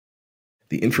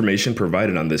The information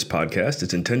provided on this podcast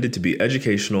is intended to be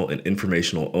educational and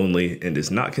informational only and is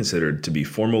not considered to be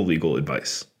formal legal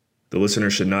advice. The listener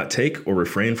should not take or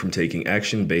refrain from taking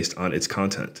action based on its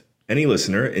content. Any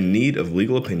listener in need of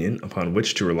legal opinion upon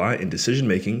which to rely in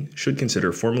decision-making should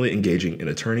consider formally engaging an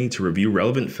attorney to review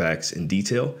relevant facts in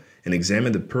detail and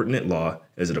examine the pertinent law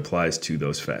as it applies to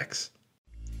those facts.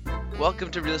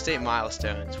 Welcome to Real Estate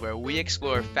Milestones, where we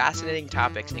explore fascinating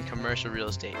topics in commercial real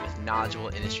estate with knowledgeable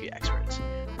industry experts.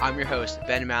 I'm your host,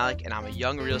 Ben Malik, and I'm a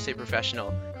young real estate professional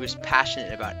who is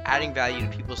passionate about adding value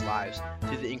to people's lives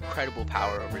through the incredible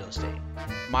power of real estate.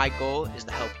 My goal is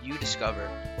to help you discover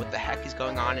what the heck is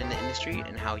going on in the industry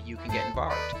and how you can get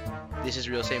involved. This is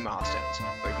Real Estate Milestones,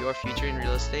 where your future in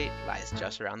real estate lies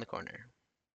just around the corner.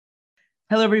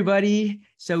 Hello, everybody.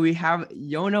 So we have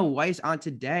Yonah Weiss on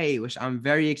today, which I'm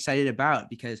very excited about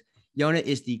because Yonah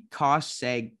is the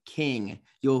CostSegKing.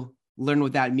 You'll learn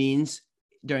what that means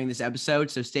during this episode,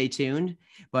 so stay tuned.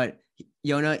 But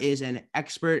Yonah is an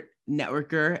expert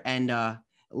networker and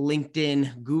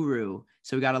LinkedIn guru.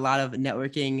 So we got a lot of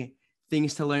networking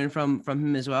things to learn from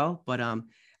him as well. But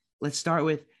let's start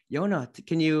with Yonah.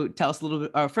 Can you tell us a little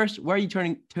bit, first, where are you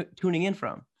tuning in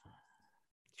from?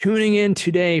 Tuning in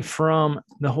today from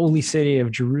the holy city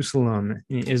of Jerusalem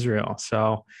in Israel.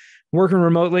 So working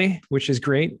remotely, which is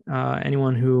great.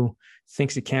 Anyone who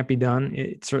thinks it can't be done,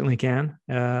 it certainly can.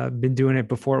 Been doing it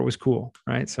before it was cool,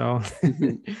 right? So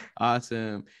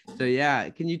awesome. So yeah,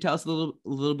 can you tell us a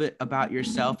little bit about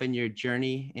yourself and your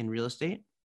journey in real estate?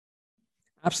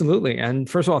 Absolutely. And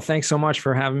first of all, thanks so much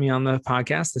for having me on the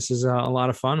podcast. This is a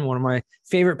lot of fun. One of my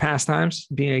favorite pastimes,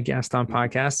 being a guest on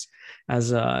podcasts,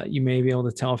 as you may be able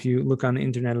to tell if you look on the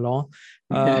internet at all.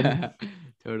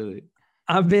 Totally.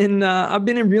 I've been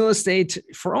in real estate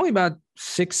for only about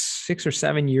six or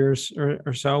 7 years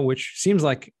or so, which seems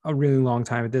like a really long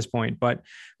time at this point. But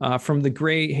from the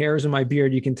gray hairs in my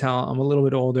beard, you can tell I'm a little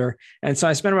bit older. And so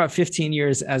I spent about 15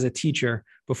 years as a teacher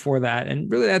before that. And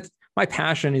really that's my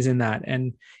passion is in that.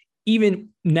 And even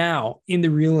now in the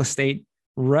real estate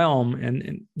realm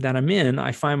and that I'm in,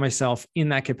 I find myself in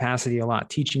that capacity a lot,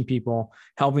 teaching people,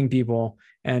 helping people,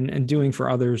 and doing for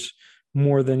others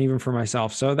more than even for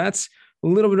myself. So that's a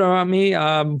little bit about me.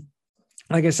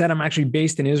 Like I said, I'm actually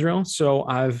based in Israel. So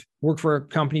I've worked for a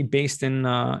company based in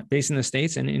the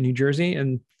States and in New Jersey,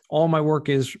 and all my work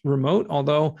is remote,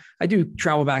 although I do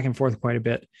travel back and forth quite a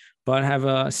bit. But I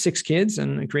have 6 kids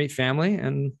and a great family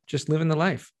and just living the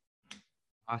life.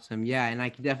 Awesome. Yeah. And I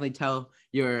can definitely tell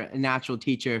you're a natural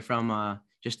teacher from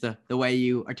just the way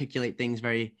you articulate things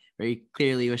very, very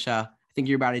clearly, which I think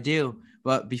you're about to do.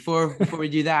 But before we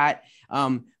do that,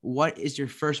 what is your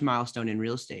first milestone in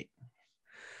real estate?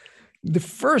 The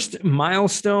first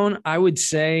milestone I would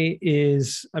say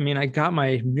is, I got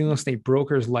my real estate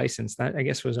broker's license. That I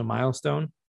guess was a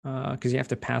milestone. Because you have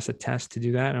to pass a test to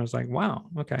do that. And I was like, wow,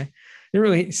 okay. Didn't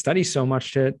really study so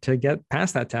much to get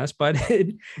past that test, but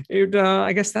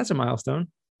I guess that's a milestone.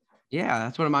 Yeah,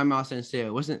 that's one of my milestones too.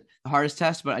 It wasn't the hardest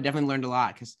test, but I definitely learned a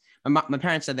lot because my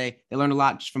parents said they learned a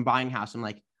lot just from buying a house. I'm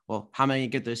like, well, how am I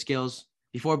going to get those skills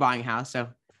before buying a house? So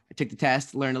I took the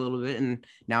test, learned a little bit, and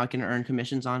now I can earn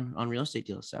commissions on real estate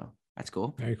deals. So that's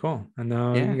cool. Very cool. And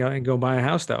you got to go buy a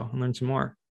house though and learn some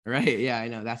more. Right. Yeah, I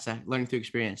know. That's learning through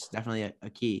experience. Definitely a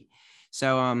key.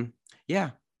 So,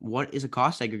 what is a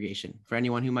cost segregation for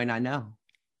anyone who might not know?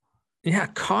 Yeah,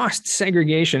 cost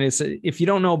segregation. If you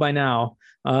don't know by now,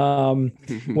 well,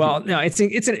 no,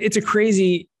 it's a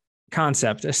crazy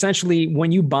concept. Essentially,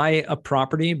 when you buy a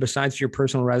property besides your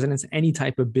personal residence, any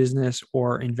type of business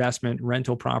or investment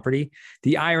rental property,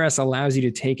 the IRS allows you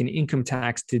to take an income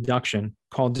tax deduction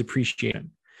called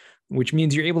depreciation, which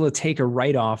means you're able to take a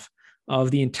write-off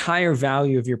of the entire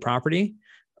value of your property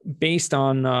based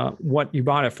on what you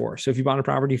bought it for. So if you bought a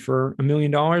property for $1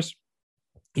 million,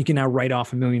 you can now write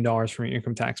off $1 million from your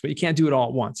income tax, but you can't do it all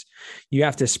at once. You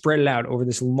have to spread it out over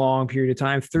this long period of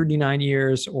time, 39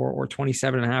 years or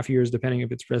 27 and a half years, depending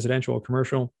if it's residential or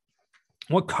commercial.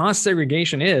 What cost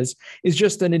segregation is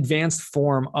just an advanced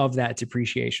form of that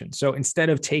depreciation. So instead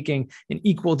of taking an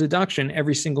equal deduction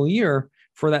every single year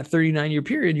for that 39-year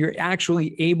period, you're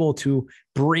actually able to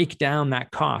break down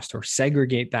that cost or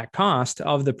segregate that cost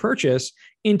of the purchase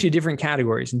into different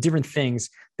categories and different things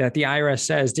that the IRS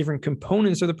says different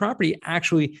components of the property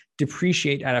actually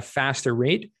depreciate at a faster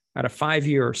rate, at a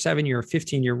 5-year or 7-year or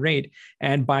 15-year rate.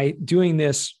 And by doing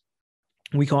this,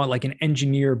 we call it like an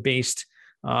engineer-based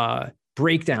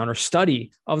breakdown or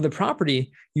study of the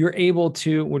property, you're able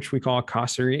to, which we call a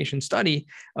cost segregation study,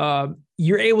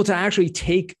 you're able to actually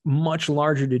take much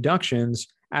larger deductions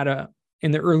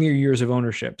in the earlier years of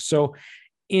ownership. So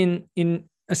in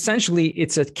essentially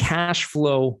it's a cash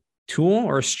flow tool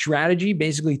or a strategy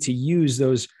basically to use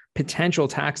those potential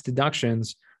tax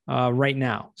deductions right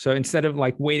now. So instead of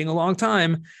like waiting a long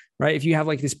time, right? If you have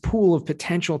like this pool of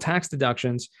potential tax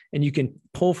deductions and you can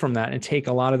pull from that and take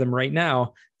a lot of them right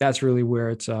now, that's really where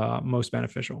it's most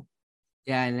beneficial.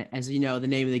 Yeah. And as you know, the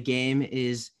name of the game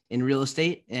is in real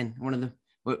estate. And one of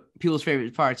people's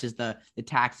favorite parts is the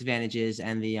tax advantages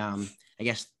and the, I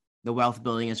guess, the wealth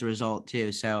building as a result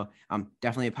too. So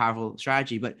definitely a powerful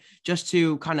strategy. But just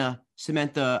to kind of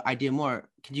cement the idea more,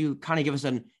 could you kind of give us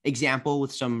an example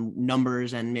with some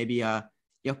numbers and maybe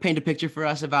paint a picture for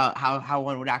us about how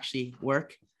one would actually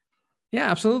work? Yeah,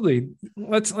 absolutely.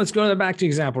 Let's go to the back to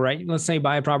example, right? Let's say you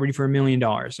buy a property for $1 million.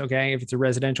 Okay. If it's a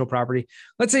residential property,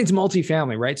 let's say it's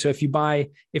multifamily, right? So if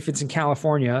it's in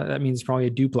California, that means it's probably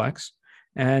a duplex.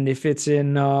 And if it's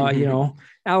in,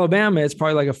 Alabama, it's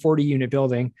probably like a 40-unit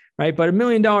building, right? But $1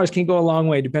 million can go a long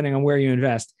way depending on where you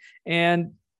invest.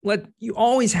 And you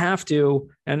always have to,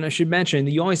 and I should mention,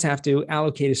 you always have to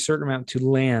allocate a certain amount to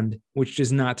land, which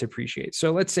does not depreciate.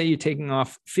 So let's say you're taking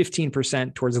off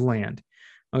 15% towards land,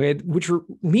 okay, which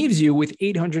leaves you with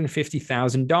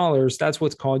 $850,000. That's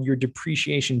what's called your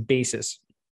depreciation basis.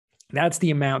 That's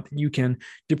the amount that you can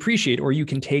depreciate or you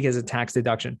can take as a tax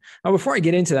deduction. Now, before I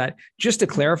get into that, just to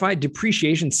clarify,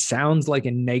 depreciation sounds like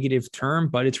a negative term,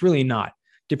 but it's really not.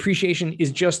 Depreciation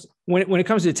is just, when it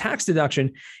comes to tax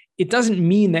deduction, it doesn't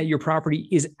mean that your property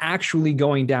is actually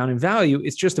going down in value.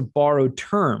 It's just a borrowed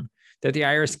term that the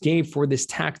IRS gave for this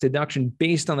tax deduction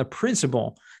based on the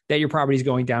principle that your property is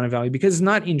going down in value because it's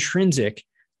not intrinsic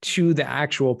to the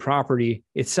actual property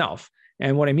itself.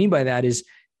 And what I mean by that is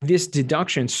this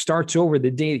deduction starts over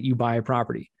the day that you buy a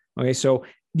property. Okay. So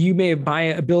you may buy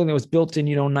a building that was built in,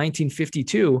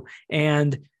 1952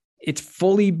 and it's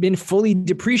been fully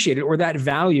depreciated, or that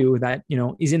value that,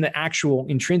 is in the actual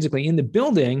intrinsically in the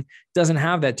building doesn't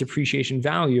have that depreciation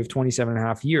value of 27 and a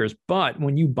half years. But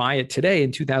when you buy it today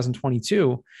in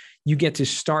 2022, you get to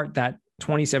start that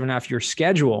 27 and a half year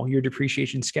schedule, your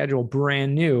depreciation schedule,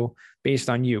 brand new based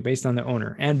on the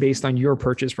owner and based on your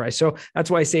purchase price. So that's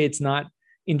why I say it's not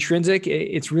intrinsic,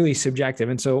 it's really subjective.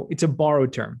 And so it's a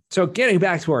borrowed term. So getting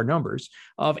back to our numbers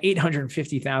of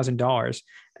 $850,000.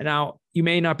 Now, you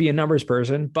may not be a numbers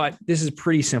person, but this is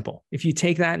pretty simple. If you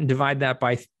take that and divide that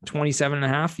by 27 and a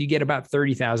half, you get about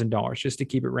 $30,000 just to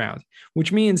keep it round,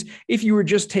 which means if you were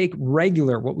just take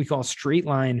regular, what we call straight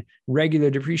line,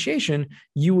 regular depreciation,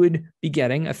 you would be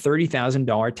getting a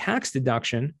 $30,000 tax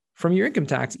deduction from your income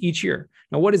tax each year.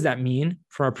 Now, what does that mean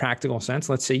from a practical sense?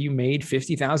 Let's say you made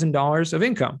 $50,000 of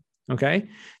income. Okay.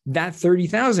 That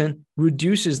 $30,000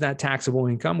 reduces that taxable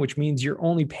income, which means you're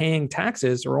only paying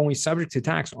taxes or only subject to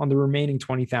tax on the remaining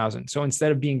 $20,000. So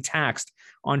instead of being taxed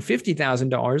on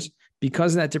 $50,000,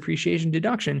 because of that depreciation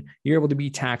deduction, you're able to be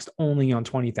taxed only on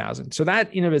 $20,000. So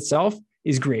that in of itself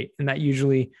is great. And that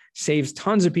usually saves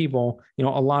tons of people, a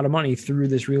lot of money through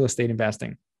this real estate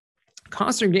investing.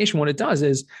 Cost segregation, what it does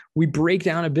is we break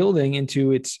down a building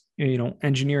into its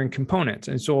engineering components.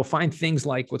 And so we'll find things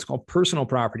like what's called personal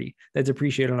property that's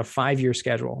depreciated on a 5-year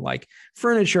schedule, like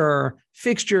furniture,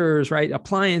 fixtures, right?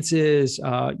 Appliances,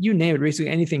 you name it, basically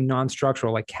anything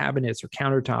non-structural like cabinets or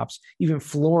countertops, even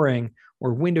flooring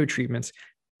or window treatments.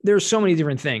 There's so many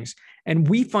different things. And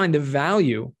we find the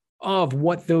value of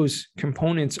what those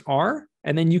components are.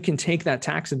 And then you can take that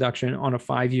tax deduction on a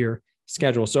 5-year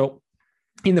schedule. So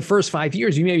in the first 5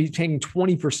 years, you may be taking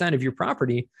 20% of your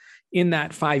property in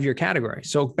that 5-year category.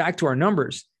 So back to our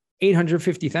numbers,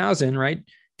 850,000, right?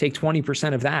 Take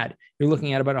 20% of that. You're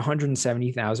looking at about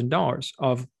 $170,000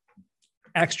 of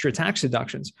extra tax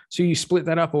deductions. So you split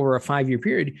that up over a 5-year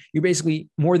period. You're basically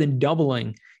more than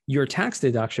doubling your tax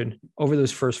deduction over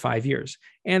those first 5 years.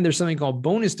 And there's something called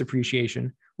bonus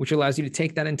depreciation, which allows you to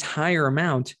take that entire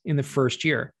amount in the first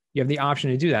year. You have the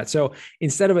option to do that. So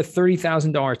instead of a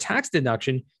 $30,000 tax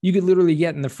deduction, you could literally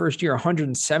get in the first year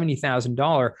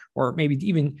 $170,000, or maybe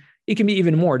even, it can be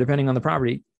even more depending on the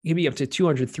property. It can be up to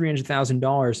 $200,000,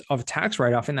 $300,000 of tax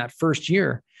write-off in that first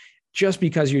year, just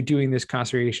because you're doing this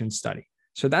cost segregation study.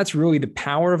 So that's really the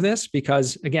power of this,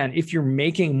 because again, if you're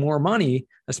making more money,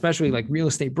 especially like real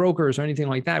estate brokers or anything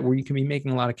like that, where you can be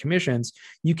making a lot of commissions,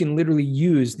 you can literally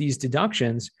use these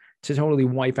deductions to totally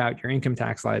wipe out your income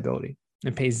tax liability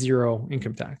and pay zero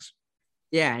income tax.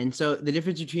 Yeah. And so the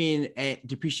difference between a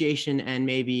depreciation and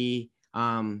maybe,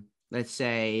 let's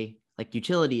say like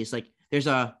utilities, like there's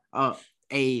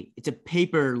it's a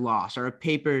paper loss or a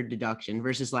paper deduction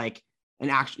versus like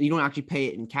you don't actually pay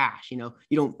it in cash. You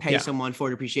don't pay someone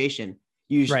for depreciation.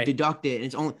 You just deduct it. And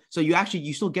it's only, so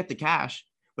you still get the cash,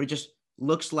 but it just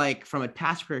looks like from a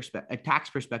tax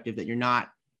perspective that you're not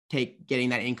getting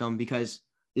that income because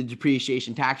the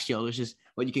depreciation tax shield, which is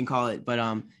what you can call it.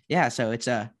 But yeah, so it's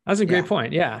that's a great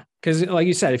point. Yeah. Because like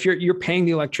you said, if you're paying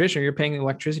the electrician, or you're paying the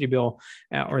electricity bill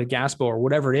or the gas bill or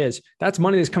whatever it is, that's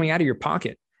money that's coming out of your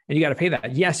pocket and you got to pay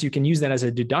that. Yes, you can use that as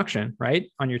a deduction, right,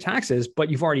 on your taxes, but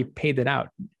you've already paid that out.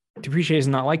 Depreciation is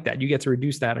not like that. You get to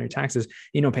reduce that on your taxes.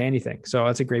 You don't pay anything. So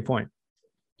that's a great point.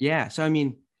 Yeah. So, I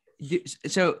mean,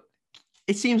 so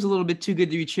it seems a little bit too good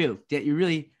to be true that you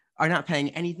really are not paying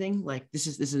anything. Like this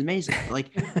is amazing. Like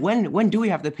when do we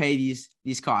have to pay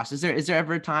these costs? Is there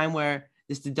ever a time where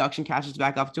this deduction catches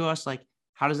back up to us? Like,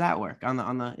 how does that work on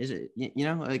the, is it,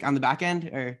 like on the back end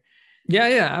or?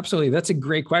 Yeah, absolutely. That's a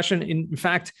great question. In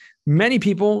fact, many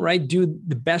people, right, do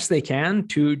the best they can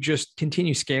to just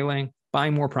continue scaling,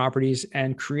 buying more properties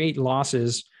and create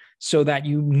losses so that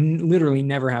you literally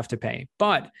never have to pay.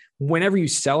 But whenever you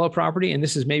sell a property, and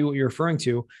this is maybe what you're referring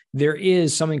to, there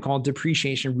is something called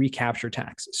depreciation recapture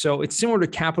tax. So it's similar to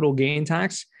capital gain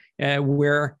tax,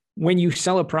 where when you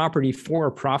sell a property for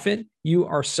a profit, you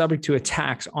are subject to a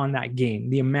tax on that gain,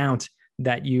 the amount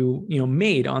that you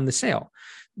made on the sale.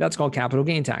 That's called capital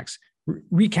gain tax.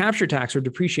 Recapture tax or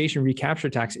depreciation recapture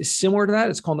tax is similar to that.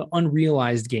 It's called the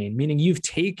unrealized gain, meaning you've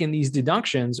taken these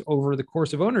deductions over the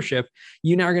course of ownership.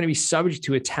 You now are going to be subject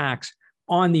to a tax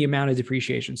on the amount of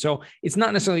depreciation. So it's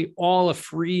not necessarily all a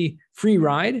free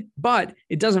ride, but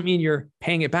it doesn't mean you're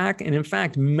paying it back. And in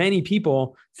fact, many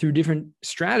people through different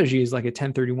strategies like a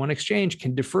 1031 exchange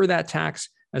can defer that tax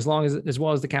as well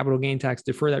as the capital gain tax,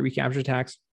 defer that recapture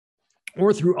tax,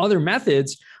 or through other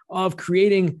methods of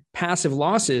creating passive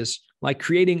losses, like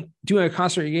doing a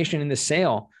cost segregation in the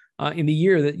sale in the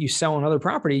year that you sell another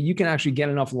property. You can actually get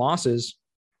enough losses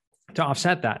to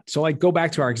offset that. So like go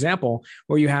back to our example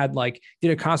where you had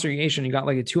did a cost segregation, you got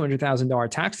like a $200,000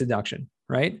 tax deduction,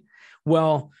 right?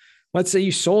 Well, let's say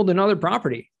you sold another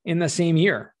property in the same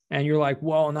year and you're like,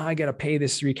 well, now I got to pay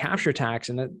this recapture tax.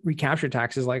 And the recapture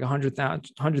tax is like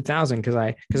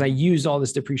 $100,000 because I used all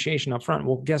this depreciation up front.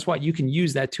 Well, guess what? You can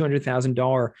use that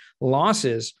 $200,000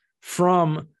 losses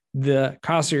from the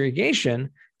cost segregation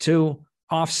to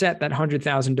offset that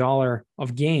 $100,000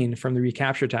 of gain from the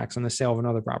recapture tax on the sale of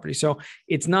another property. So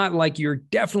it's not like you're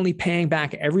definitely paying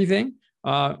back everything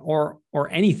or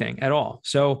anything at all.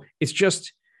 So it's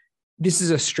just, this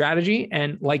is a strategy,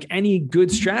 and like any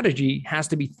good strategy has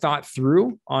to be thought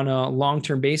through on a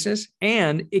long-term basis,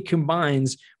 and it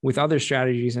combines with other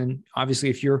strategies. And obviously,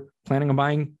 if you're planning on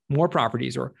buying more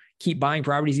properties or keep buying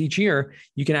properties each year,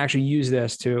 you can actually use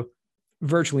this to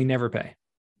virtually never pay.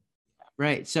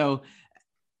 Right. So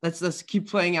let's keep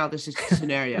playing out this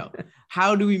scenario.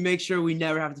 How do we make sure we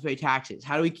never have to pay taxes?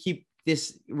 How do we keep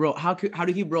this how do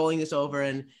we keep rolling this over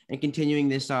and continuing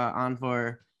this on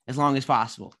for as long as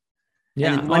possible?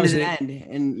 Yeah. And when does it end?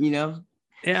 And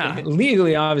yeah,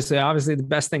 legally, obviously the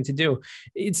best thing to do.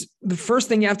 It's the first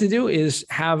thing you have to do is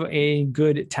have a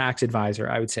good tax advisor.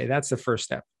 I would say that's the first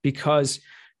step, because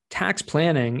tax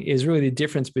planning is really the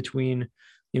difference between,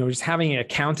 just having an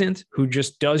accountant who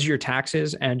just does your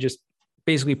taxes and just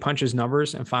basically punches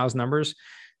numbers and files numbers.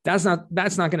 That's not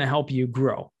going to help you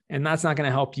grow. And that's not going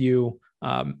to help you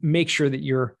make sure that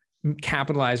you're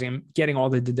capitalizing and getting all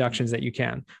the deductions that you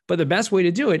can. But the best way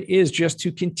to do it is just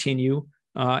to continue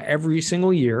every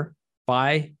single year,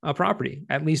 buy a property,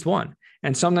 at least one.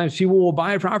 And sometimes people will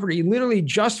buy a property literally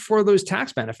just for those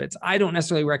tax benefits. I don't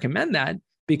necessarily recommend that,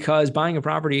 because buying a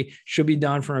property should be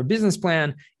done from a business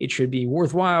plan. It should be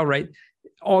worthwhile, right?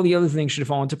 All the other things should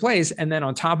fall into place. And then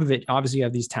on top of it, obviously you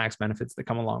have these tax benefits that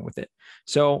come along with it.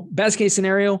 So best case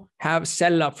scenario,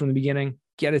 set it up from the beginning,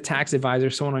 get a tax advisor,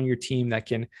 someone on your team that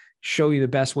can show you the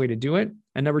best way to do it.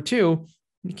 And number two,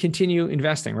 continue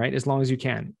investing, right? As long as you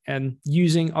can, and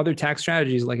using other tax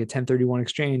strategies like a 1031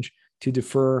 exchange to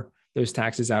defer those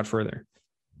taxes out further.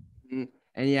 And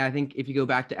yeah, I think if you go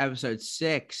back to episode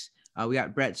 6, we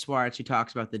got Brett Swartz, who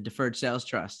talks about the deferred sales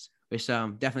trusts, which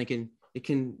definitely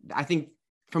can, I think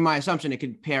from my assumption, it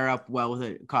could pair up well with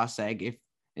a cost seg.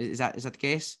 Is that the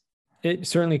case? It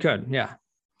certainly could. Yeah.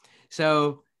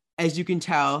 So as you can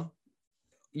tell,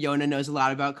 Yonah knows a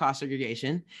lot about cost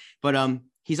segregation, but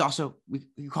he's also, we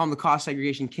call him the cost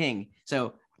segregation king.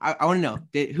 So I want to know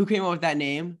who came up with that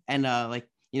name, and I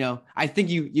think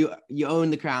you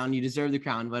own the crown, you deserve the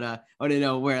crown, but I want to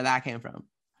know where that came from.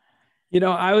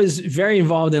 I was very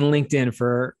involved in LinkedIn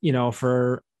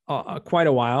for quite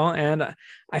a while, and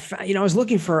I was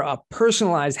looking for a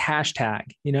personalized hashtag,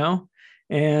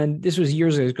 and this was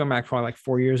years ago. It was going back probably like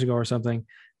 4 years ago or something.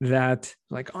 That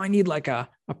I need like a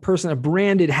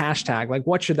branded hashtag. Like,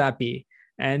 what should that be?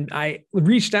 And I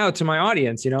reached out to my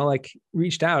audience,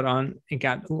 reached out on and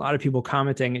got a lot of people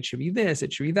commenting, it should be this,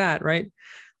 it should be that, right?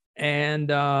 And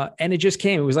it just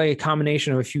came. It was like a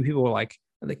combination of a few people, like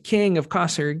the king of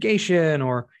cost segregation,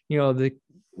 or, the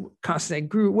cost seg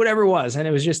group, whatever it was. And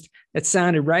it was just, it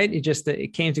sounded right.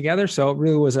 It came together. So it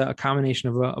really was a combination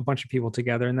of a bunch of people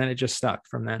together. And then it just stuck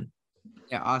from then.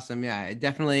 Yeah. Awesome. Yeah,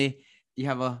 definitely. You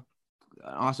have an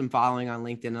awesome following on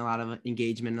LinkedIn, a lot of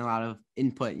engagement, a lot of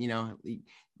input.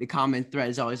 The comment thread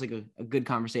is always like a good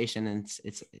conversation. And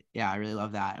it's I really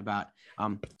love that about, I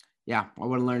want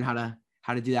to learn how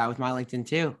to do that with my LinkedIn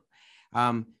too.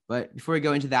 But before we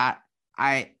go into that,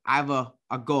 I have a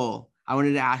goal. I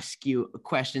wanted to ask you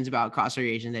questions about cost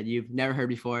segregation that you've never heard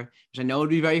before, which I know would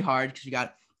be very hard because you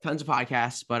got tons of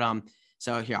podcasts, but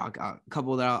so here, a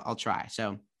couple that I'll try.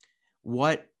 So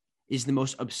what is the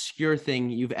most obscure thing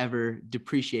you've ever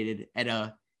depreciated at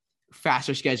a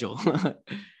faster schedule?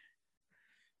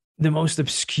 The most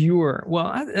obscure.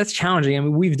 Well, that's challenging. I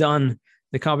mean, we've done,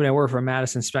 the company I work for,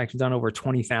 Madison Spec, we've done over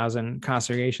 20,000 cost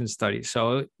segregation studies.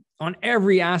 So on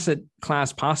every asset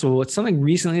class possible, what's something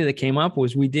recently that came up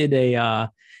was we did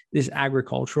this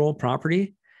agricultural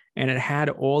property, and it had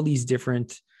all these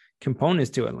different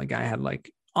components to it. Like I had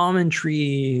like almond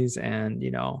trees and,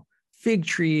 fig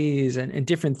trees and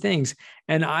different things.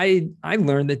 And I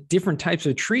learned that different types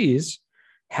of trees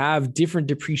have different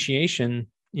depreciation,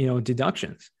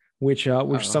 deductions, which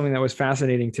is something that was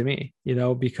fascinating to me,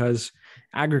 because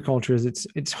agriculture is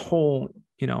its whole,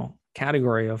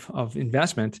 category of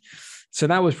investment. So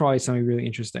that was probably something really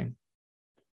interesting.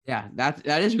 Yeah, that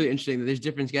is really interesting that there's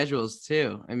different schedules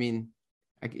too. I mean,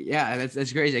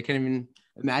 that's crazy. I can't even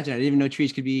imagine. I didn't even know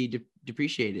trees could be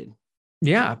depreciated.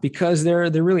 Yeah, because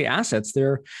they're really assets.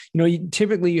 They're,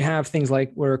 typically you have things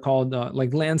like what are called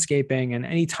like landscaping, and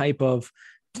any type of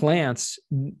plants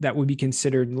that would be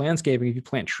considered landscaping. If you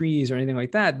plant trees or anything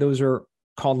like that, those are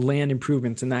called land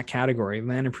improvements in that category.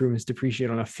 Land improvements depreciate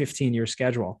on a 15-year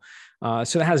schedule.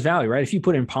 So that has value, right? If you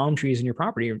put in palm trees in your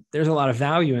property, there's a lot of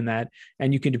value in that,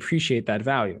 and you can depreciate that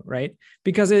value, right?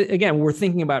 Because again, we're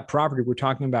thinking about property. We're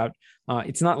talking about,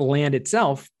 it's not land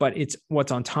itself, but it's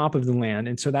what's on top of the land.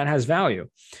 And so that has value.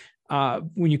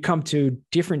 When you come to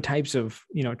different types of,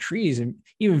 trees, and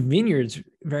even vineyards,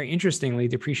 very interestingly,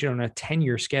 depreciate on a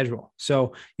 10-year schedule.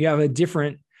 So you have a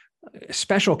different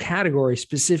special category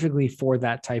specifically for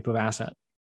that type of asset.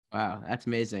 Wow, that's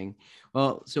amazing.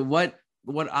 Well, so what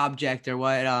object or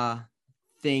what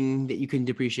thing that you can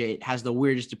depreciate has the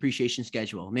weirdest depreciation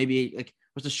schedule? Maybe like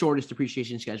what's the shortest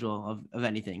depreciation schedule of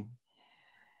anything?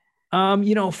 The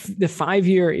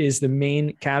 5-year is the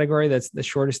main category. That's the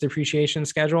shortest depreciation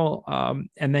schedule.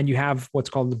 And then you have what's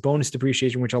called the bonus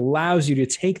depreciation, which allows you to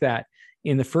take that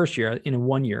in the first year, in a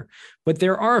 1 year. But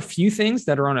there are a few things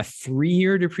that are on a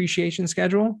 3-year depreciation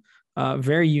schedule,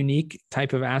 very unique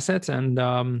type of assets. And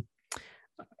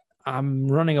I'm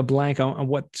running a blank on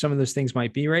what some of those things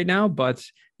might be right now, but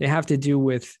they have to do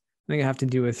with, I think they have to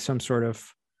do with some sort of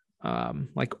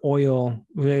like oil,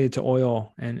 related to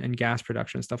oil and gas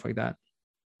production and stuff like that.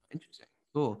 Interesting.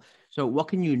 Cool. So what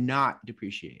can you not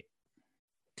depreciate?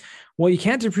 Well, you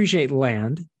can't depreciate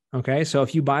land. Okay. So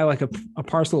if you buy like a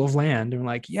parcel of land and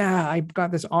like, yeah, I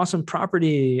got this awesome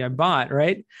property I bought,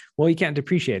 right? Well, you can't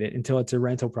depreciate it until it's a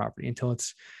rental property, until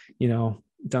it's,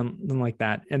 done like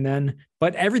that. And then,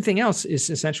 but everything else is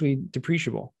essentially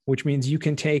depreciable, which means you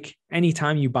can take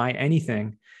anytime you buy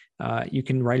anything, you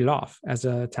can write it off as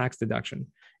a tax deduction.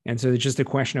 And so it's just a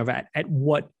question of at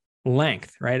what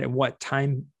length, right? At what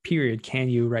time period can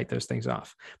you write those things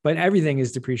off? But everything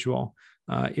is depreciable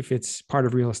if it's part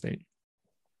of real estate.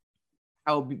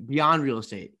 Oh, beyond real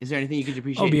estate, is there anything you can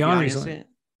depreciate? Oh, beyond real estate?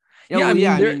 Yeah, I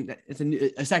mean, it's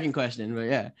a second question, but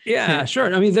yeah. Yeah,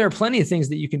 sure. I mean, there are plenty of things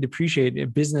that you can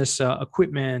depreciate: business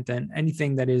equipment and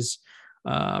anything that is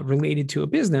related to a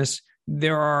business.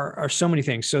 There are so many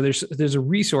things. So there's a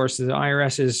resource that the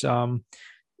IRS is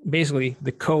basically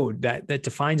the code that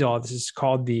defines all of this is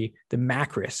called the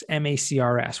MACRS,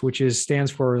 MACRS, which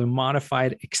stands for the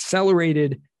Modified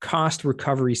Accelerated Cost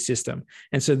Recovery System.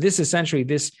 And so this essentially,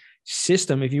 this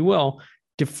system, if you will,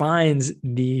 defines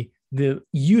the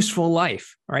useful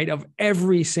life, right, of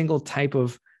every single type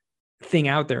of thing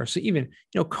out there. So even,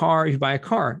 car, if you buy a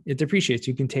car, it depreciates.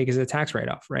 You can take as a tax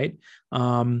write-off, right?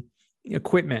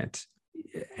 Equipment,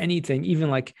 anything,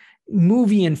 even like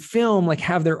movie and film, like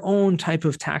have their own type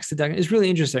of tax deduction. It's really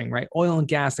interesting, right? Oil and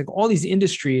gas, like all these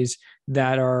industries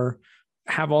that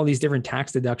have all these different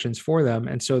tax deductions for them.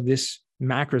 And so this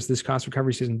MACRS, this cost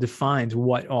recovery system, defines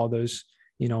what all those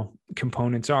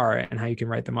components are and how you can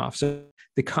write them off. So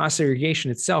the cost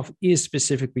segregation itself is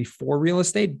specifically for real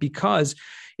estate, because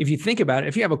if you think about it,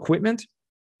 if you have equipment,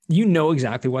 you know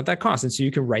exactly what that costs. And so you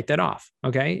can write that off.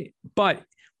 Okay. But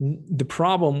the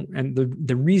problem and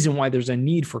the reason why there's a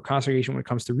need for cost segregation when it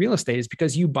comes to real estate is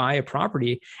because you buy a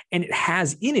property and it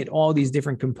has in it all these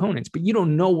different components, but you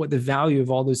don't know what the value of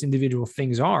all those individual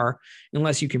things are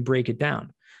unless you can break it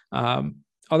down.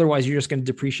 Otherwise, you're just going to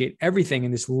depreciate everything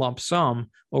in this lump sum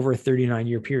over a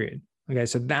 39-year period. Okay,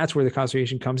 so that's where the cost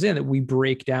segregation comes in, that we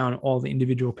break down all the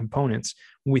individual components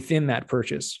within that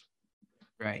purchase.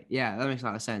 Right. Yeah, that makes a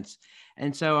lot of sense.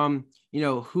 And so,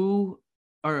 who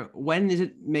or when does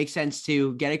it make sense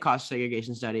to get a cost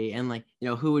segregation study, and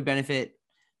who would benefit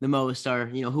the most, or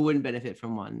who wouldn't benefit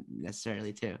from one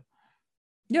necessarily too?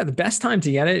 Yeah, the best time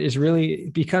to get it is really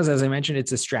because, as I mentioned,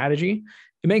 it's a strategy.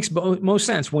 It makes most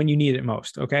sense when you need it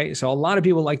most. Okay, so a lot of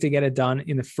people like to get it done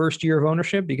in the first year of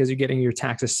ownership because you're getting your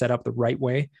taxes set up the right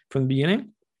way from the beginning.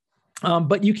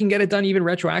 But you can get it done even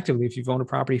retroactively if you've owned a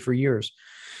property for years.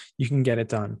 You can get it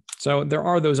done. So there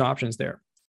are those options there.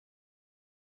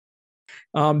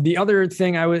 The other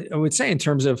thing I would say in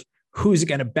terms of who's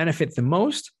going to benefit the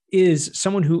most is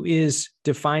someone who is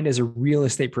defined as a real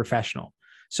estate professional.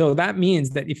 So that means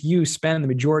that if you spend the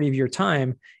majority of your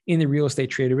time in the real estate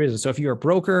trader business, so if you're a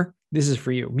broker, this is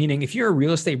for you. Meaning if you're a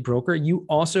real estate broker, you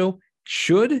also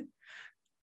should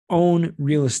own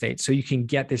real estate so you can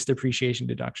get this depreciation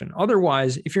deduction.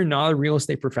 Otherwise, if you're not a real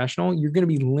estate professional, you're going to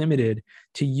be limited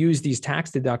to use these tax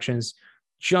deductions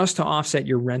just to offset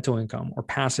your rental income or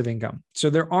passive income. So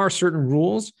there are certain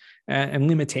rules and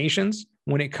limitations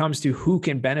when it comes to who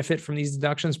can benefit from these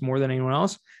deductions more than anyone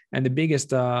else. And the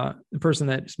biggest person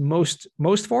that's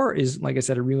most for is, like I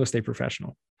said, a real estate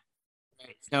professional.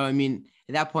 Right. So, I mean,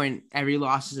 at that point, every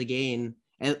loss is a gain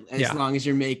as long as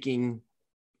you're making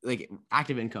like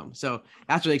active income. So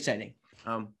that's really exciting.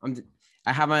 I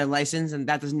have my license, and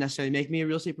that doesn't necessarily make me a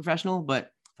real estate professional,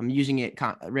 but if I'm using it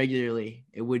regularly,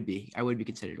 I would be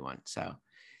considered one. So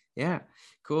yeah,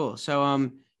 cool.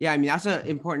 So, yeah, I mean, that's an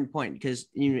important point because,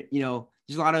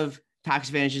 there's a lot of tax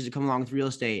advantages that come along with real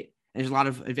estate. And there's a lot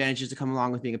of advantages that come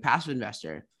along with being a passive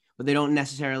investor, but they don't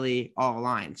necessarily all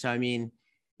align. So, I mean,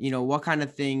 what kind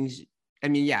of things, I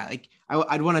mean, yeah, like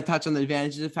I'd want to touch on the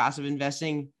advantages of passive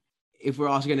investing if we're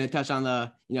also going to touch on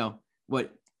the,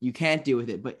 what you can't do with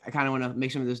it, but I kind of want to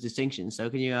make some of those distinctions. So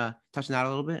can you touch on that a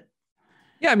little bit?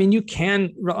 Yeah, I mean, you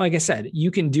can, like I said,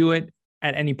 you can do it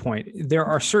at any point. There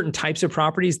are certain types of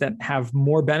properties that have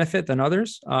more benefit than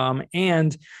others.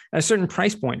 And a certain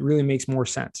price point really makes more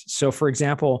sense. So for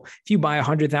example, if you buy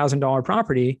 $100,000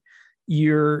 property,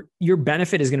 your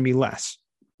benefit is going to be less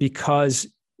because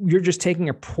you're just taking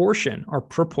a portion or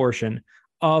proportion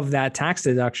of that tax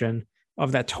deduction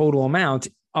of that total amount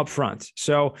upfront.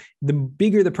 So the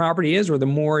bigger the property is, or the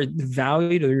more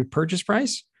value to your purchase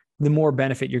price, the more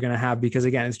benefit you're going to have because,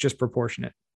 again, it's just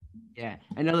proportionate. Yeah.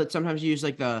 I know that sometimes you use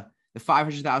like the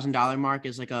 $500,000 mark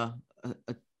is like a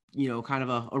kind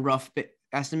of a rough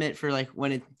estimate for like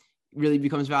when it really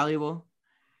becomes valuable.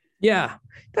 Yeah.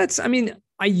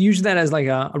 I use that as like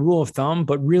a rule of thumb,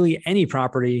 but really any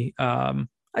property,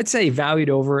 I'd say valued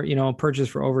over, purchase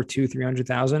for over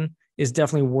 $200,000-300,000 is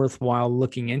definitely worthwhile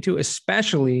looking into,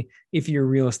 especially if you're a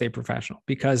real estate professional,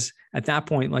 because at that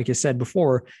point, like I said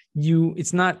before,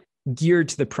 it's not geared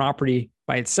to the property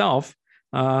by itself.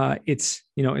 It's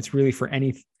really for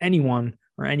anyone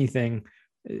or anything,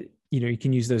 you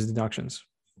can use those deductions.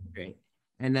 Great.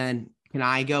 And then can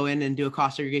I go in and do a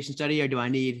cost segregation study, or do I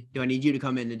need you to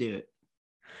come in to do it?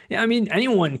 Yeah, I mean,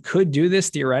 anyone could do this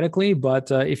theoretically, but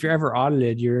if you're ever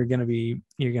audited, you're going to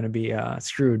be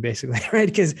screwed basically, right?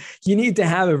 Because you need to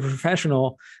have a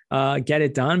professional get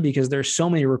it done because there's so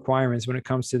many requirements when it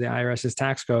comes to the IRS's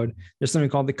tax code. There's something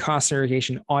called the Cost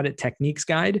Segregation Audit Techniques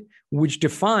Guide, which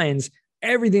defines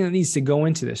everything that needs to go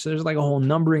into this. So there's like a whole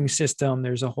numbering system.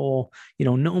 There's a whole,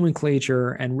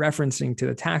 nomenclature and referencing to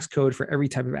the tax code for every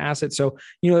type of asset. So,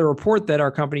 the report that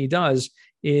our company does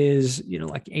is,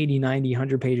 like 80, 90,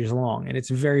 100 pages long. And it's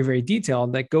very, very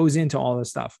detailed that goes into all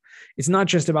this stuff. It's not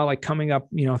just about like coming up,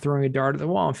 throwing a dart at the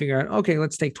wall and figuring out, okay,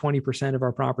 let's take 20% of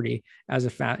our property as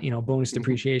a bonus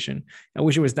depreciation. I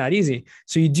wish it was that easy.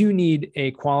 So you do need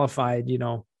a qualified,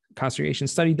 cost segregation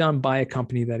study done by a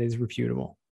company that is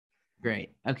reputable.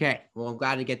 Great. Okay. Well, I'm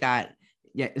glad to get that.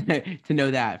 Yeah. To know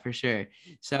that for sure.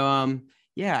 So,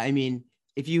 yeah, I mean,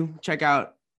 if you check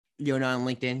out Yonah on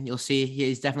LinkedIn, you'll see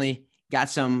he's definitely got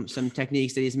some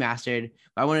techniques that he's mastered.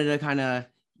 But I wanted to kind of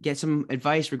get some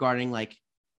advice regarding like,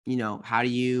 how do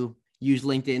you use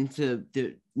LinkedIn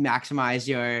to maximize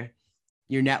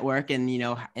your network and,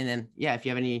 and then, yeah, if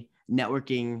you have any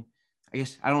networking, I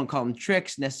guess I don't call them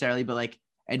tricks necessarily, but like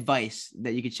advice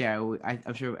that you could share.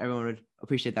 I'm sure everyone would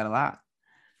appreciate that a lot.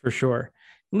 For sure.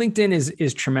 LinkedIn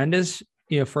is tremendous,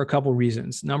 for a couple of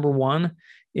reasons. Number one,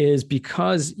 is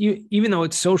because even though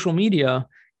it's social media,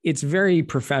 it's very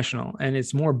professional and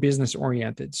it's more business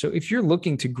oriented. So if you're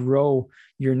looking to grow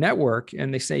your network,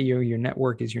 and they say your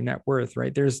network is your net worth,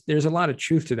 right? There's a lot of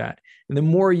truth to that. And the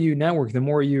more you network, the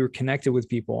more you're connected with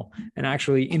people and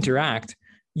actually interact,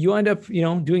 you end up,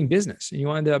 doing business, and you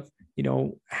end up,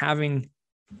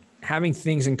 having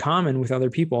things in common with other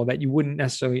people that you wouldn't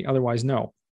necessarily otherwise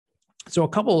know. So a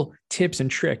couple tips and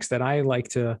tricks that I like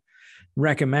to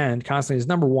recommend constantly is,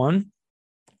 number one,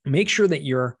 make sure that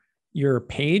your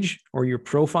page or your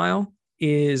profile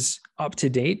is up to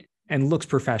date and looks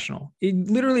professional. It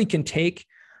literally can take,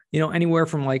 anywhere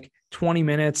from like 20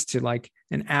 minutes to like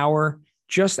an hour,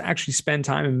 just to actually spend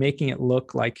time in making it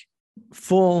look like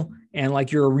full and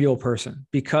like you're a real person,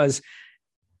 because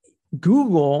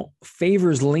Google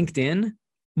favors LinkedIn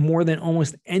more than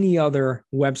almost any other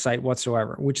website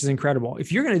whatsoever, which is incredible.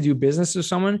 If you're going to do business with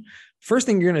someone, first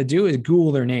thing you're going to do is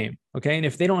Google their name. Okay. And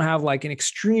if they don't have like an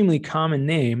extremely common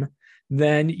name,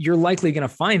 then you're likely going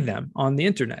to find them on the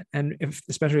internet. And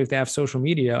especially if they have social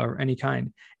media or any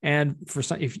kind. And for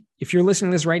some, if you're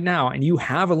listening to this right now and you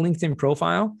have a LinkedIn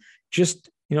profile, just,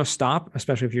 stop,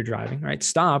 especially if you're driving, right?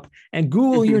 Stop and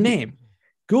Google your name,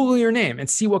 and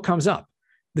see what comes up.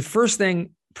 The first thing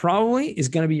probably is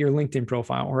going to be your LinkedIn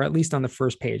profile, or at least on the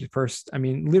first page.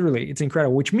 Literally, it's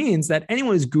incredible, which means that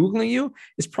anyone who's Googling you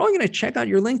is probably going to check out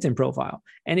your LinkedIn profile.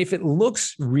 And if it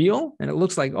looks real and it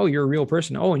looks like, oh, you're a real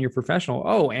person. Oh, and you're professional.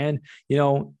 Oh, and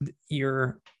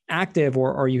you're active,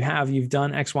 or you've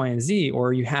done X, Y, and Z,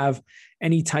 or you have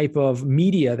any type of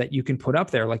media that you can put up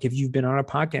there. Like if you've been on a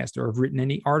podcast or have written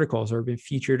any articles or been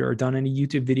featured or done any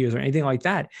YouTube videos or anything like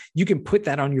that, you can put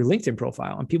that on your LinkedIn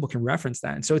profile and people can reference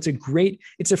that. And so it's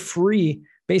a free,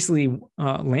 basically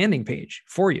landing page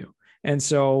for you. And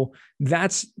so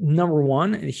that's number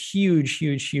one, a huge,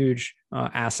 huge, huge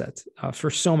asset for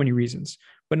so many reasons.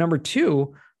 But number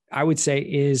two, I would say,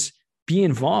 is be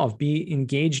involved, be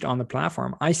engaged on the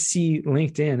platform. I see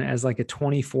LinkedIn as like a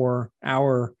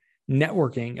 24-hour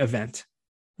networking event,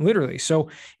 literally. So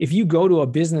if you go to a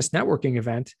business networking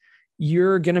event,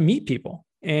 you're going to meet people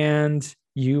and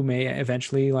you may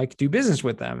eventually like do business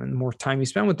with them, and the more time you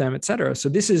spend with them, et cetera. So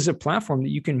this is a platform that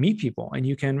you can meet people and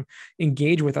you can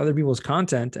engage with other people's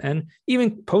content and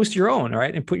even post your own,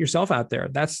 right? And put yourself out there.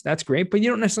 That's great, but you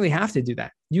don't necessarily have to do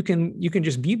that. You can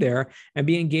just be there and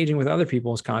be engaging with other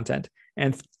people's content.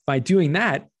 And by doing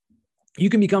that, you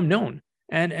can become known,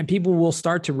 and people will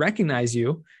start to recognize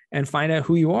you and find out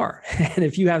who you are. And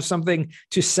if you have something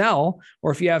to sell,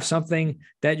 or if you have something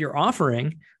that you're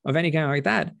offering of any kind like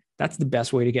that, that's the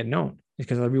best way to get known,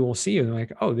 because other people will see you and they're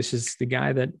like, oh, this is the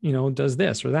guy that, does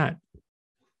this or that.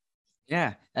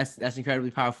 Yeah, that's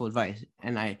incredibly powerful advice.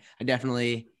 And I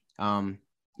definitely, I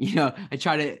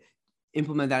try to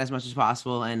implement that as much as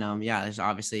possible. And there's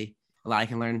obviously a lot I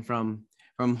can learn from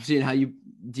seeing how you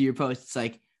do your posts. It's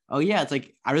like, oh yeah, it's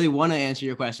like, I really want to answer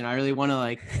your question. I really want to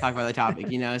like talk about the topic,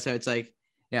 so it's like,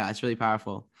 yeah, it's really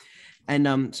powerful.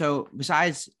 And so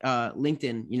besides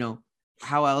LinkedIn,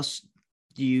 how else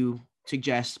do you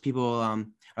suggest people, or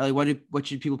like what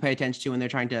should people pay attention to when they're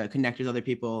trying to connect with other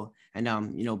people and,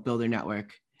 build their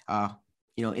network,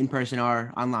 in person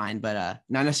or online, but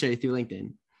not necessarily through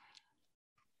LinkedIn?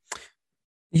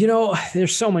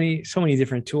 There's so many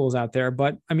different tools out there,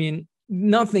 but I mean,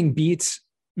 nothing beats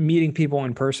meeting people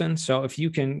in person. So if you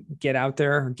can get out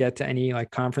there, get to any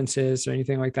like conferences or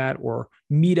anything like that, or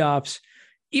meetups,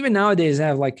 even nowadays I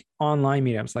have like online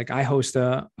meetups. Like I host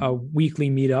a weekly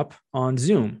meetup on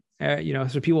Zoom,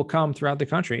 so people come throughout the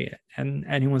country, and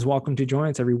anyone's welcome to join.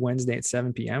 It's every Wednesday at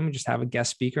 7 p.m. We just have a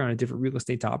guest speaker on a different real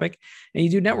estate topic, and you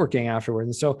do networking afterwards.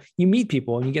 And so you meet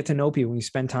people and you get to know people and you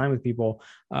spend time with people,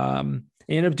 you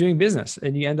end up doing business,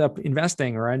 and you end up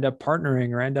investing or end up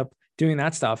partnering or end up doing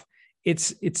that stuff.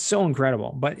 It's so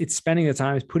incredible, but it's spending the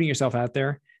time, it's putting yourself out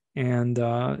there, and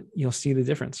you'll see the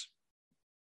difference.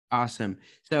 Awesome.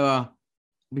 So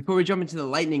before we jump into the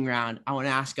lightning round, I want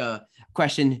to ask a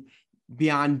question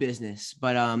beyond business.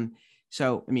 But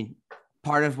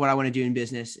part of what I want to do in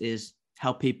business is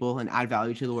help people and add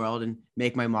value to the world and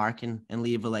make my mark and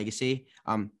leave a legacy.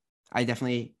 I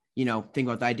definitely, think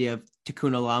about the idea of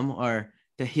Tikkun Olam, or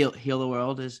to heal the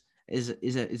world is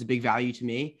a big value to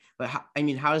me. But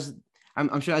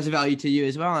I'm sure that's a value to you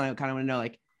as well. And I kind of want to know,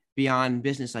 like, beyond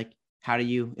business, like, how do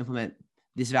you implement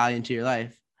this value into your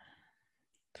life?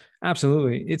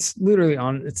 Absolutely. It's literally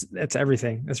it's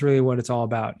everything. That's really what it's all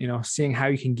about. Seeing how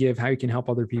you can give, how you can help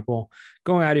other people,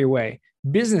 going out of your way.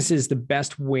 Business is the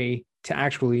best way to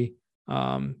actually,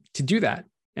 to do that.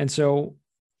 And so,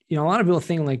 a lot of people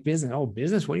think like business. Oh,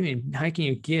 business? What do you mean? How can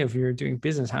you give? You're doing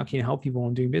business. How can you help people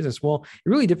in doing business? Well, it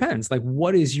really depends. Like,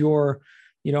 what is your,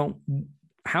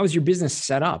 how is your business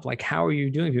set up? Like, how are you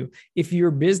doing it? If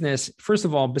your business, first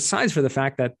of all, besides for the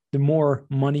fact that the more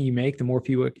money you make, the more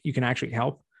people you can actually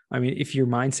help. I mean, if your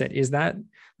mindset is that,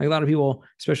 like a lot of people,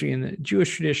 especially in the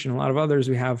Jewish tradition, a lot of others,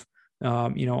 we have,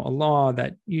 a law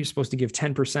that you're supposed to give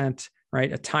 10%,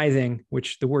 right? A tithing,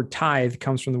 which the word tithe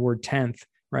comes from the word tenth,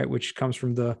 right? Which comes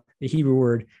from the Hebrew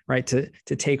word, right? To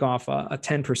take off a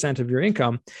 10% of your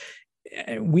income.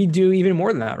 We do even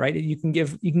more than that, right? You can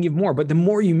give more, but the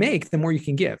more you make, the more you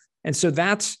can give. And so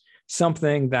that's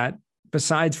something that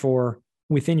besides for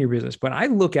within your business, but I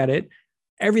look at it,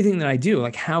 everything that I do,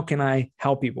 like, how can I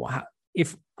help people?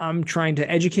 If I'm trying to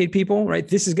educate people, right?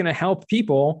 This is going to help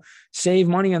people save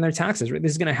money on their taxes, right?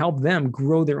 This is going to help them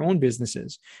grow their own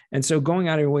businesses. And so going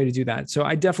out of your way to do that. So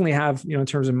I definitely have, in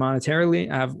terms of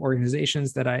monetarily, I have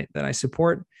organizations that I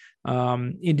support,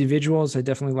 individuals. I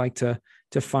definitely like to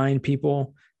find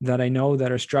people that I know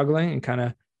that are struggling and kind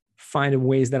of find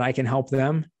ways that I can help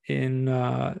them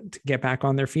to get back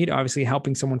on their feet. Obviously,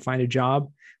 helping someone find a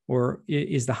job or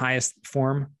is the highest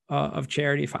form of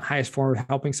charity, highest form of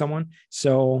helping someone.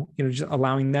 So, just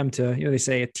allowing them to, they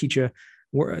say teach a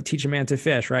man to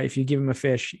fish, right? If you give him a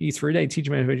fish, he eats for a day, teach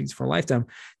a man to fish, eats for a lifetime.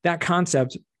 That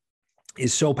concept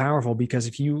is so powerful because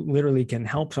if you literally can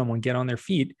help someone get on their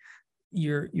feet,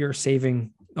 you're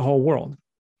saving the whole world.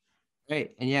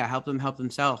 Right. And help them help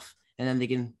themselves, and then they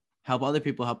can help other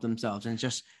people help themselves. And it's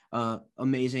just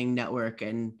amazing network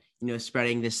and,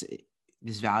 spreading this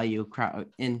value crowd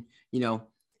and,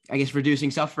 I guess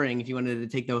reducing suffering if you wanted to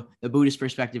take the Buddhist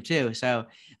perspective too. So,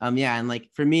 and like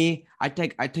for me, I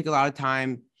take a lot of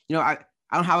time, I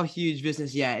don't have a huge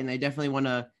business yet. And I definitely want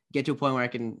to get to a point where I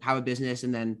can have a business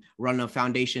and then run a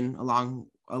foundation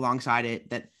alongside it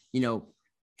that,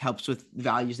 helps with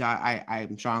values that I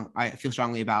feel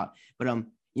strongly about. But,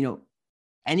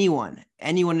 anyone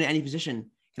in any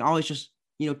position can always just,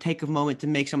 take a moment to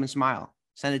make someone smile,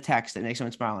 send a text that makes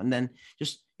someone smile. And then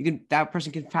that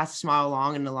person can pass the smile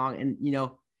along. And,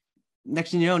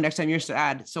 next thing you know, next time you're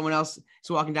sad, someone else is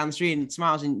walking down the street and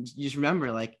smiles and you just remember,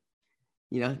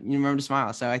 you remember to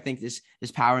smile. So I think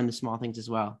there's power in the small things as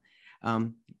well.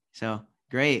 So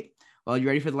great. Well, you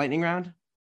ready for the lightning round?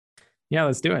 Yeah,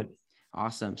 let's do it.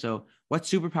 Awesome. So what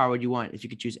superpower would you want if you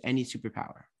could choose any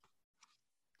superpower?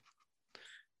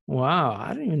 Wow.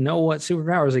 I don't even know what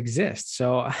superpowers exist.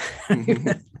 So,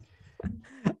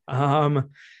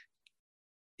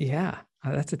 yeah,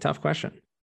 that's a tough question.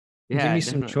 Yeah, give me definitely.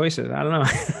 some choices. I don't know.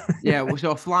 Yeah.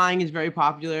 So flying is very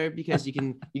popular because you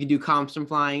can do comps from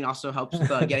flying. Also helps with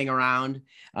getting around.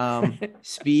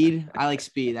 Speed. I like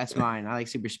speed. That's mine. I like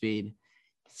super speed,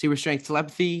 super strength,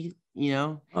 telepathy.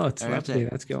 Oh, telepathy.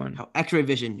 That's going. X-ray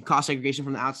vision, cost segregation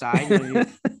from the outside.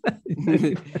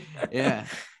 Yeah.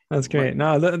 That's great.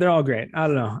 No, they're all great. I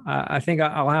don't know. I think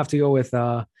I'll have to go with,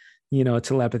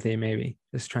 telepathy, maybe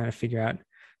just trying to figure out,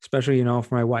 especially,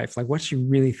 for my wife, like what's she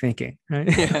really thinking?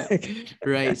 Right. Yeah.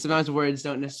 Right. Sometimes words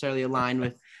don't necessarily align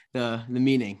with the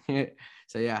meaning.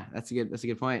 So yeah, that's a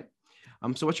good point.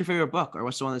 So what's your favorite book, or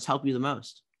what's the one that's helped you the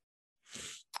most?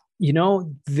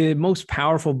 The most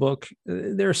powerful book,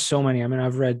 there are so many. I mean,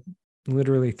 I've read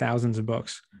literally thousands of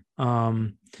books.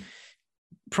 Probably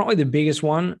the biggest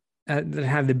one that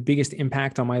had the biggest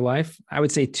impact on my life, I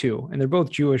would say two, and they're both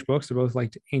Jewish books. They're both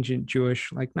like ancient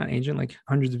Jewish, like not ancient, like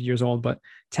hundreds of years old, but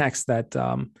texts that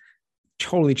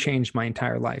totally changed my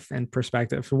entire life and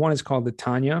perspective. So one is called the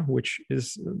Tanya, which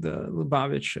is the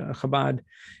Lubavitch Chabad,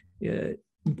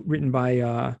 written by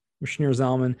Shneur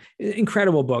Zalman.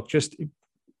 Incredible book, just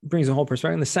brings a whole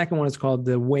perspective. And the second one is called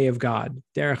The Way of God,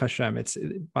 Derech Hashem. It's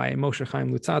by Moshe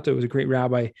Chaim Luzzatto. It was a great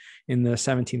rabbi in the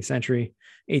 17th century,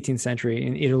 18th century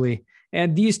in Italy.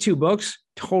 And these two books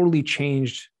totally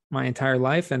changed my entire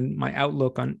life and my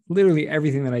outlook on literally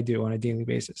everything that I do on a daily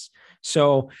basis.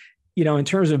 So, in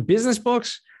terms of business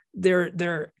books, there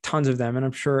are tons of them. And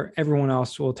I'm sure everyone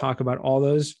else will talk about all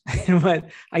those, but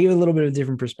I give a little bit of a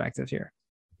different perspective here.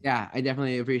 Yeah, I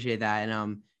definitely appreciate that.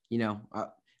 And,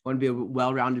 I want to be a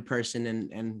well-rounded person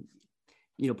and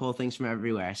pull things from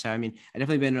everywhere. So, I mean, I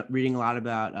definitely been reading a lot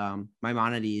about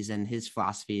Maimonides and his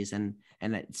philosophies, and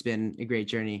it's been a great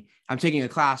journey. I'm taking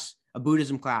a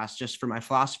Buddhism class just for my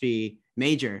philosophy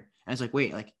major. And it's like,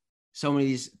 wait, like so many of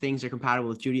these things are compatible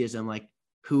with Judaism. Like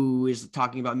who is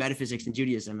talking about metaphysics in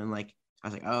Judaism? And like, I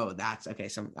was like, oh, that's okay.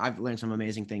 I've learned some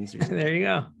amazing things. There you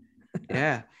go.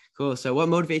 Yeah, cool. So what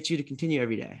motivates you to continue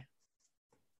every day?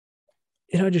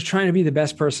 just trying to be the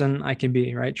best person I can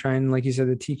be, right? Trying, like you said,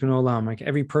 the tikkun olam, like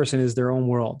every person is their own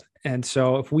world. And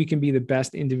so if we can be the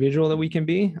best individual that we can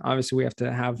be, obviously we have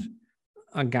to have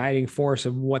a guiding force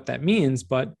of what that means.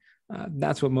 But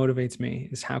that's what motivates me,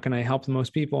 is how can I help the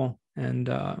most people, and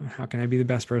how can I be the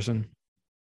best person?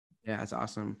 Yeah, that's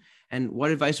awesome. And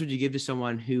what advice would you give to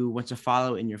someone who wants to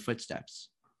follow in your footsteps?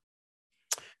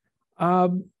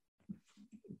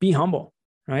 Be humble,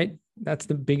 right? That's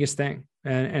the biggest thing.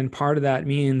 And part of that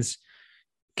means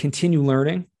continue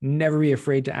learning, never be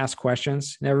afraid to ask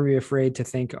questions, never be afraid to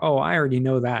think, oh, I already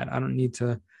know that, I don't need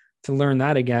to learn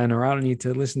that again, or I don't need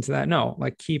to listen to that. No,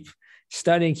 like keep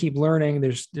studying, keep learning.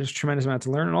 There's tremendous amount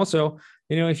to learn. And also,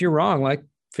 if you're wrong, like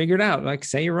figure it out, like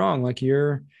say you're wrong, like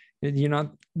you're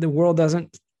not, the world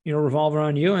doesn't, revolve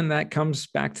around you. And that comes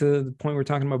back to the point we were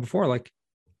talking about before, like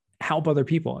help other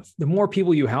people. The more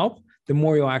people you help, the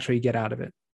more you'll actually get out of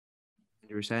it.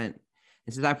 100%. And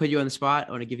since I put you on the spot,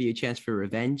 I want to give you a chance for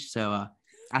revenge. So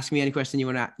ask me any question you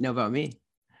want to know about me.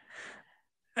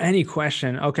 Any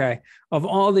question. Okay. Of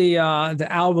all the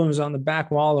albums on the back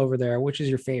wall over there, which is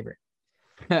your favorite?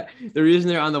 The reason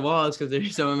they're on the wall is because they're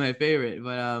some of my favorite.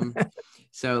 But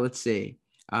so let's see.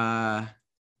 I'll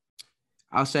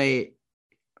say,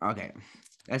 okay,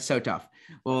 that's so tough.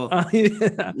 Well, I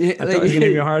thought it was going to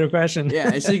be a harder question.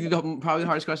 Yeah, it's like probably the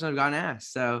hardest question I've gotten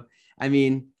asked. So, I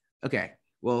mean, okay,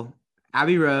 well,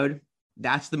 Abbey Road,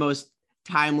 that's the most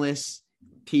timeless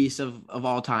piece of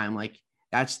all time. Like,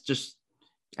 that's just,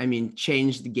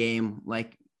 changed the game.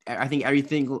 Like, I think every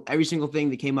single thing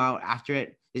that came out after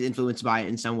it is influenced by it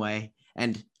in some way.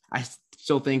 And I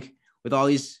still think with all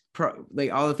these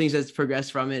all the things that's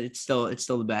progressed from it, it's still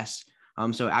the best.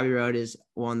 So Abbey Road is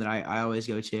one that I always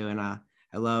go to, and I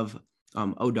love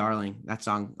Oh Darling. That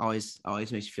song always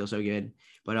makes me feel so good.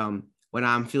 But when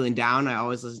I'm feeling down, I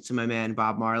always listen to my man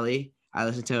Bob Marley. I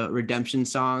listen to Redemption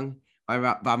Song by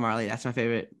Bob Marley. That's my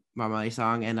favorite Bob Marley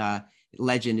song. And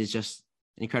Legend is just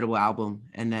an incredible album.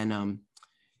 And then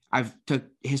I've took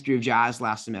history of jazz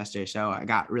last semester, so I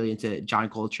got really into John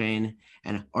Coltrane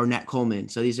and Ornette Coleman.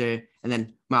 So and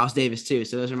then Miles Davis too.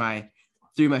 So those are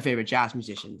three of my favorite jazz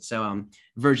musicians. So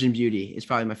Virgin Beauty is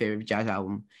probably my favorite jazz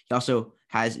album. He also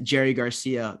has Jerry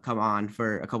Garcia come on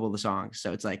for a couple of the songs.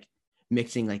 So it's like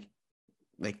mixing like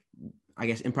I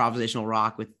guess improvisational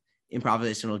rock with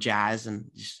improvisational jazz, and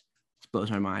just blows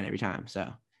my mind every time.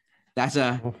 So that's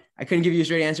I couldn't give you a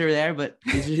straight answer there, but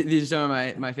these are some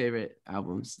of my favorite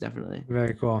albums, definitely.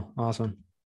 Very cool.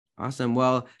 Awesome.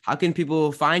 Well, how can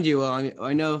people find you? Well,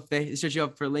 I know if they search you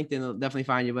up for LinkedIn, they'll definitely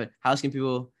find you, but how else can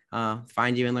people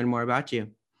find you and learn more about you?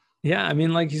 Yeah,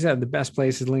 like you said, the best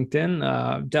place is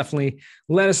LinkedIn. Definitely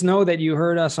let us know that you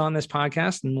heard us on this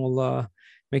podcast, and we'll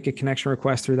make a connection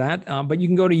request through that. But you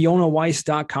can go to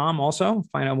yonahweiss.com also,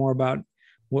 find out more about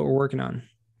what we're working on.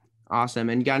 Awesome.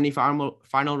 And you got any final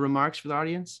remarks for the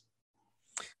audience?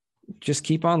 Just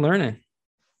keep on learning.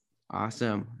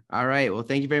 Awesome. All right. Well,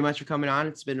 thank you very much for coming on.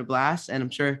 It's been a blast, and I'm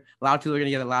sure a lot of people are going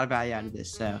to get a lot of value out of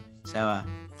this. So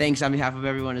thanks on behalf of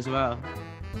everyone as well.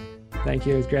 Thank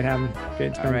you. It was great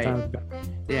spending time with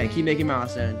you. Yeah, keep making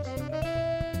milestones.